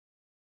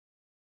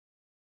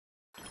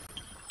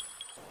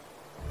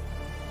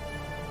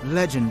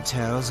Legend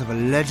tells of a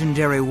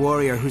legendary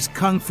warrior whose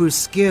kung fu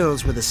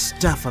skills were the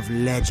stuff of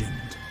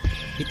legend.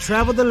 He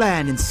traveled the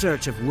land in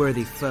search of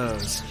worthy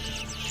foes.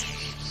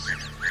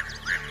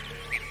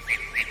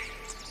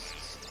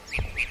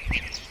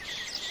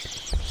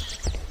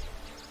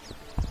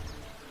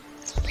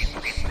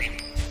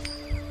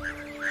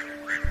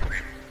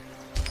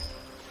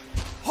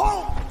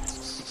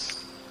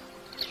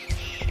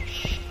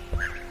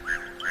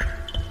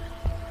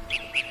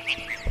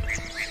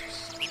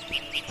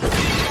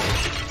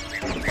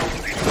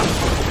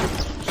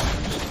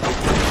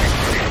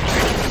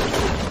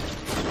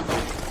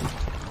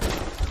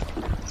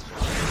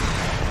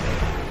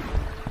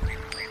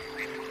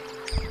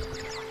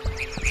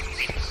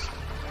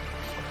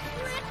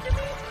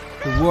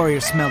 The warrior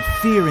smelled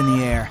fear in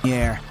the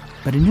air,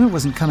 but he knew it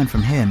wasn't coming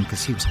from him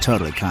because he was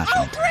totally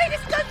confident. Oh,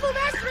 greatest kung fu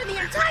master in the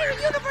entire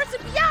universe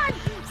and beyond!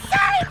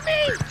 Save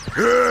me!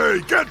 Hey,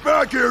 get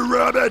back here,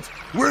 rabbit!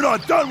 We're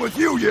not done with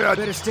you yet!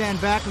 Better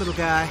stand back, little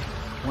guy.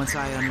 Once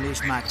I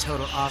unleash my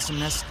total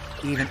awesomeness,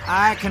 even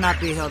I cannot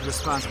be held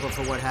responsible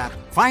for what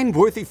happened. Find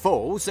worthy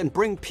foes and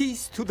bring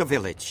peace to the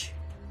village.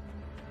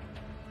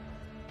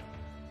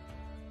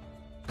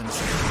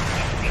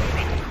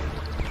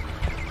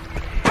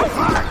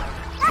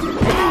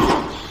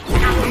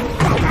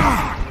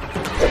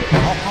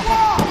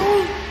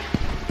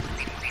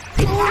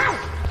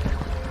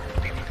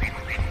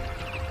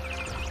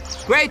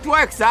 Great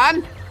work,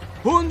 son!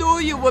 Who knew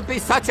you would be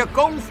such a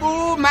kung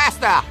fu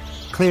master?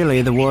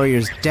 Clearly, the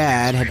warrior's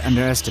dad had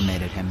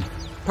underestimated him.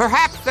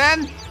 Perhaps,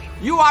 then,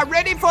 you are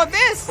ready for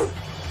this?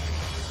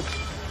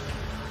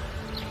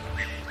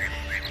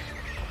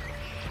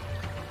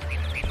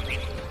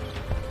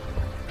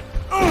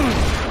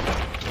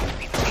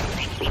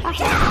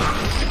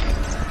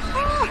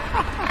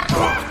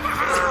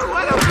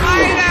 What a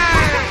fighter!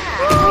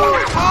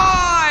 Boy!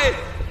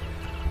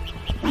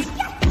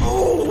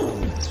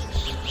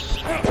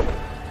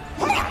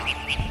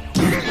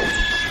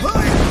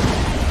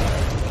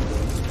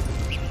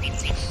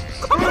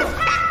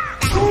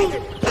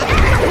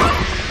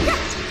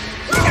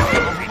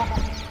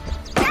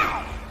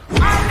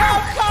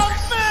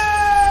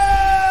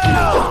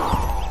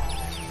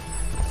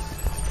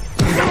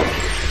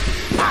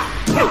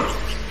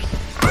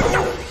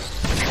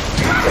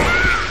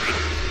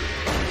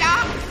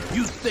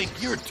 You think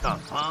you're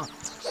tough, huh?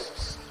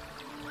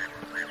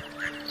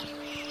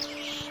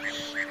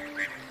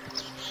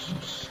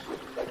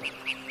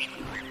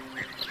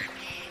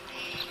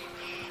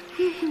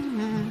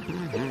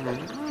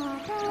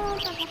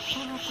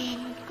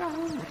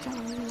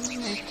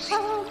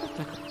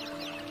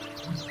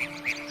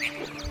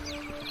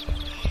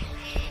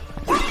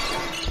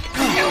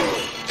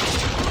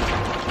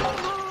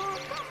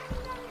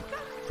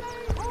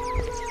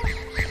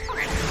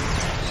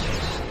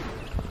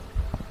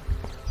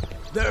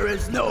 There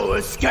is no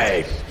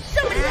escape!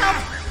 Somebody help!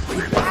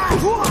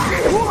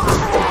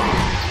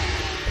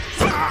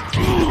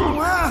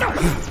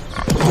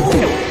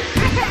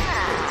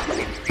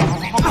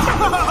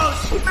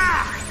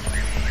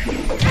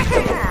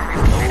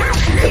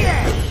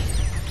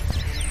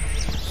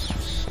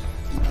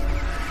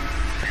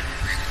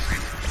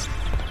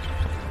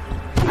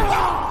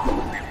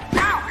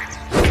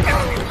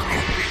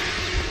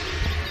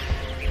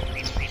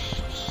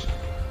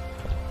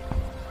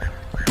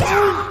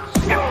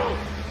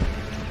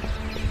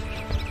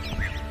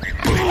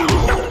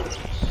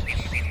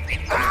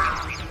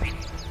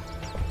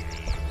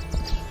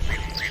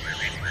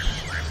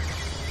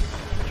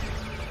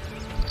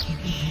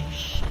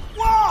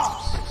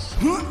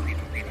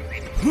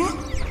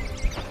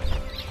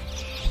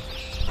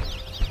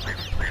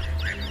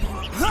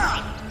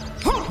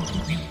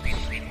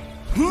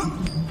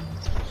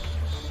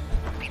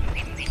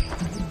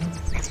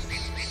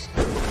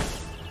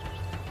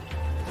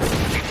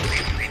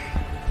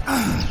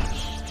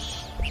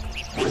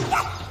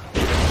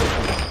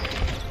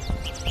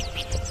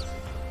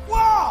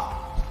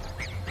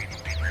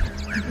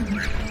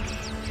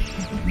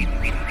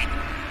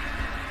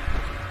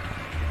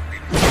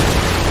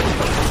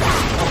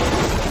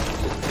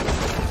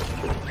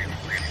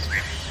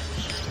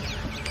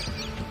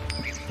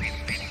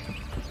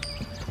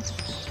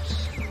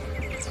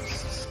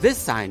 This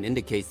sign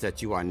indicates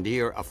that you are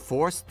near a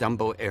forest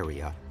dumbo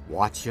area.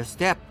 Watch your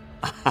step.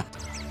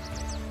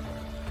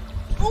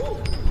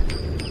 Oh!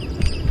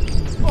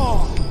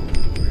 Oh!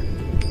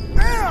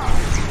 Ah!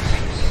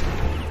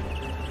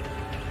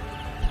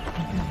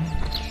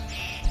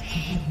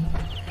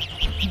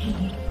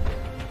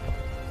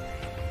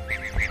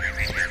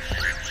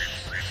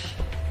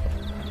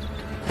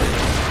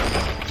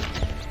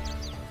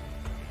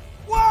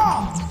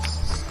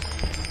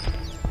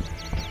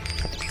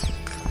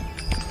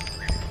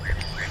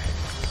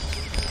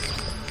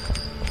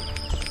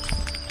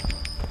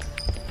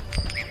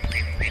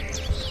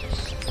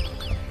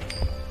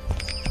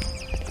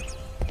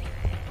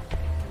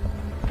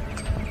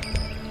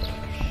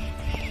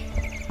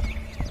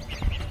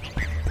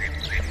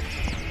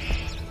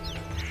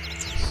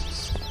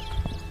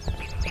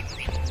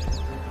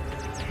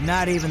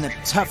 Not even the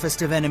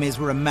toughest of enemies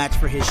were a match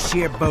for his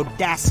sheer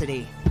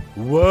bodacity.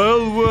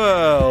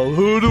 Well,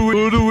 who do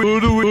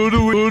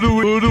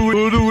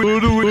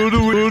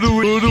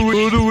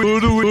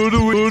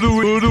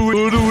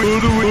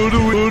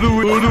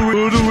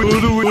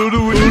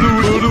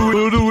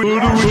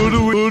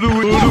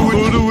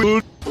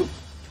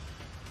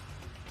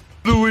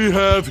we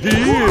have here? I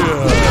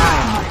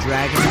am the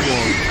Dragon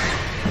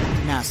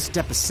Warrior. Now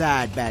step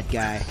aside, bad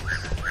guy.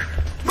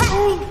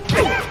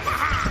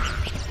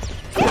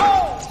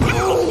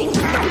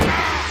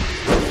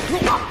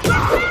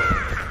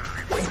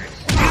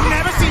 You've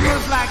never seen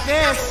moves like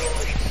this.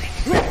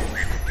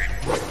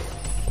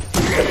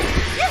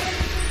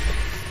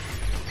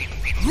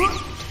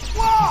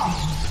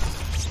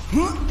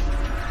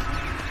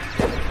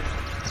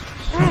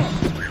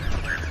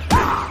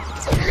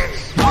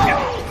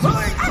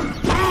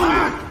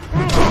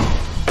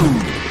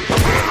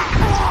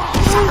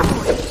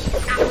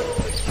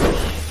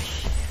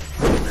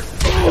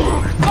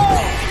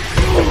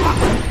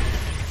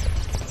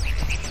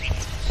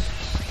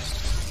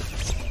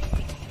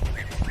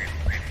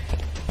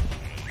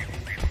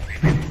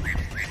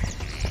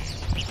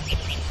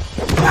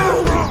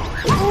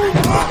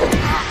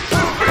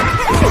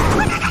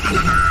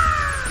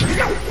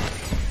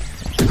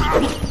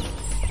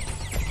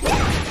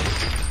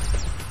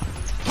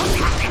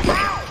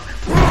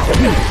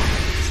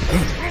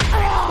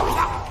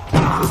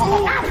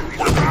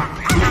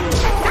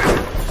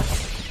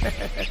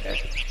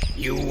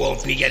 You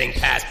won't be getting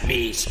past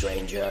me,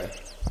 stranger.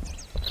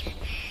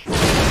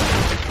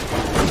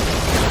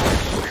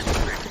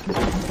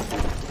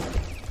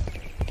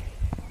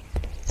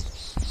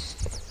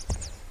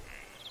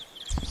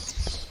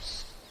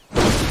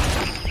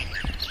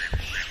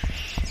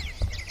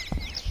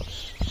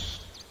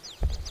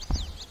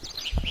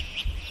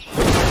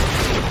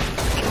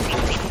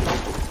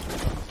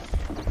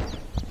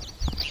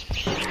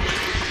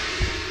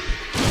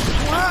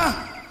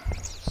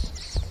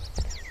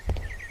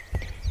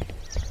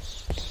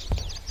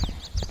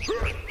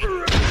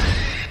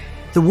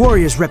 The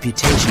warrior's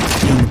reputation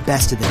for being the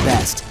best of the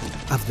best,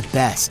 of the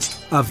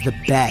best, of the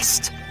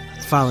best,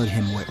 followed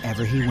him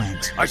wherever he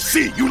went. I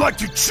see you like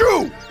to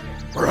chew!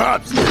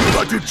 Perhaps you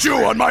like to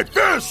chew on my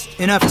fist!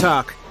 Enough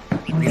talk.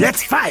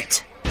 Let's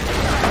fight!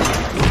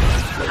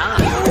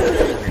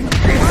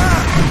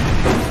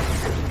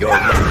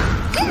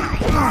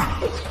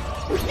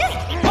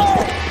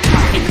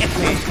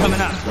 Hey, coming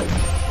up.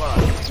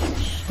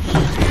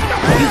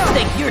 You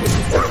think you're...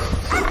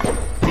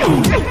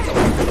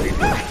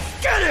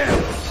 Get him!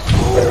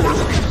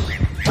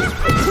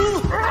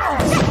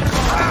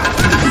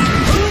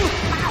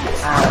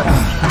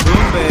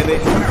 Boom, baby.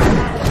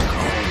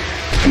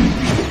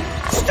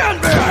 Stand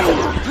back!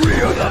 We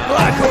are the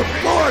Black Hook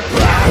Force!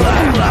 Blah,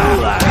 blah, blah,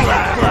 blah,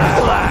 blah,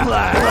 blah,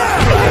 blah, blah,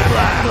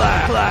 blah, blah,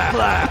 blah,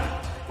 blah.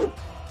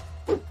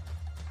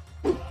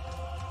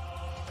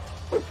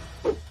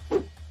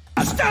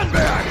 Stand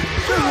back!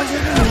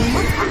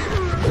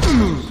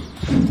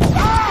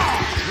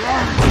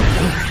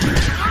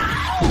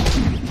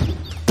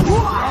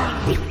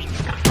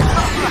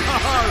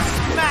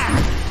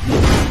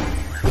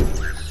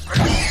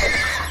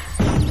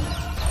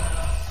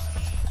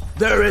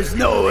 There is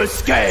no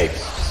escape!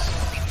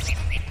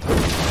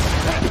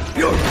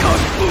 Your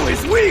kung fu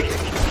is weak!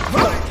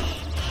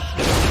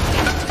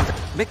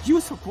 Make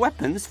use of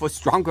weapons for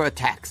stronger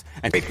attacks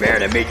and Prepare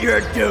to meet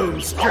your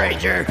doom,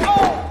 stranger.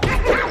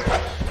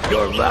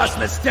 Your last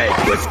mistake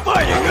was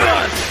fighting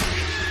us!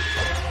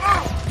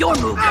 Your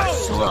moves are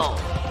slow.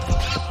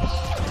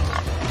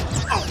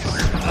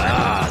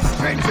 Ah,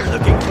 stranger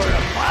looking for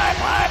a fight.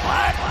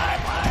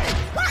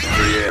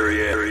 Here he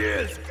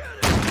is!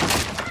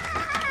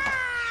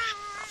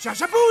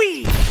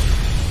 Shashabui!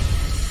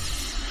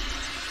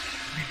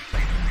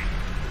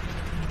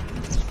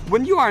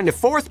 when you are in a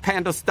forced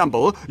panda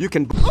stumble, you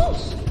can...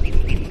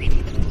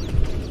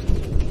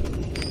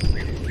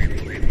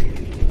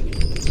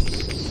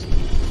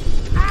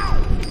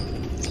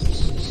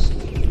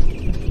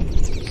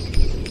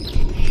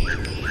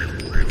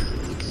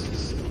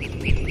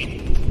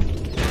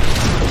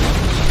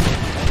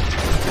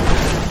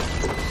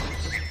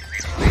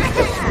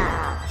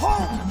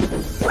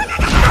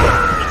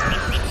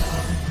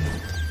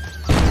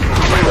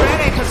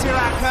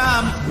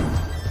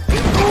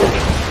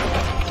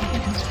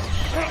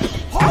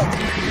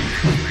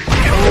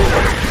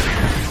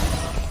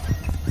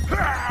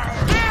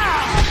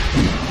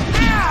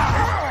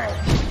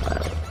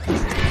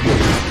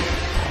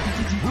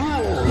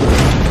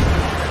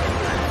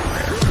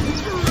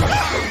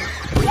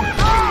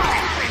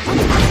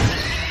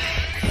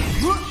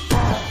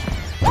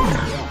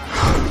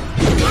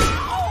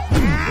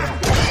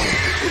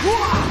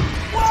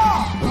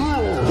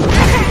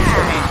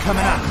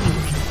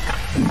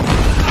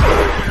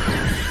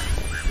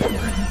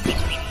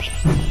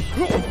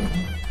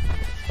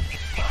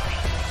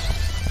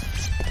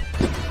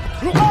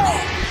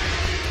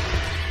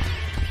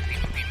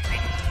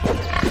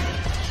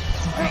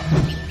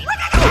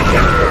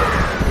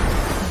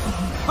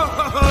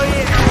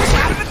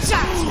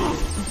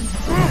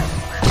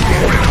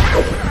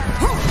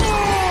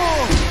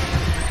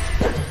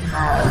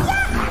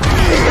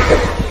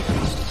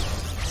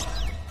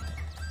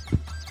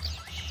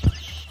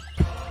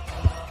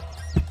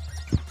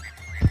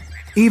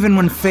 Even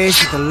when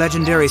faced with the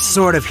legendary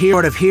sword of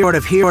heroes,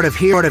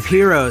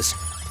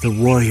 the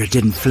warrior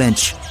didn't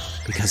flinch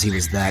because he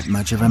was that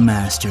much of a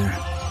master.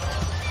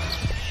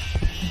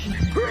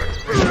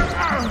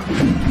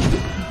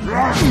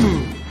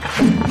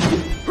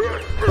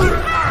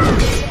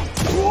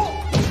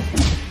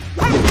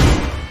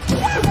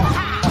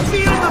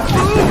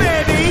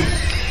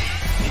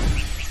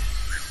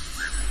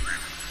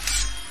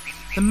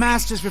 The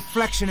Master's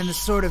reflection in the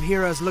Sword of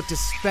Heroes looked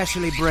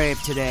especially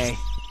brave today.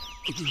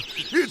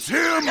 It's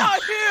him!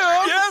 Not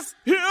him! Yes,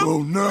 him!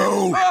 Oh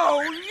no!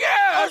 Oh,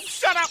 yes! Oh,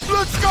 shut up!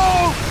 Let's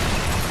go!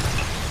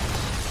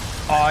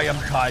 I am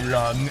Tai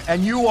Lung,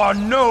 and you are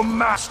no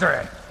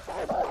master!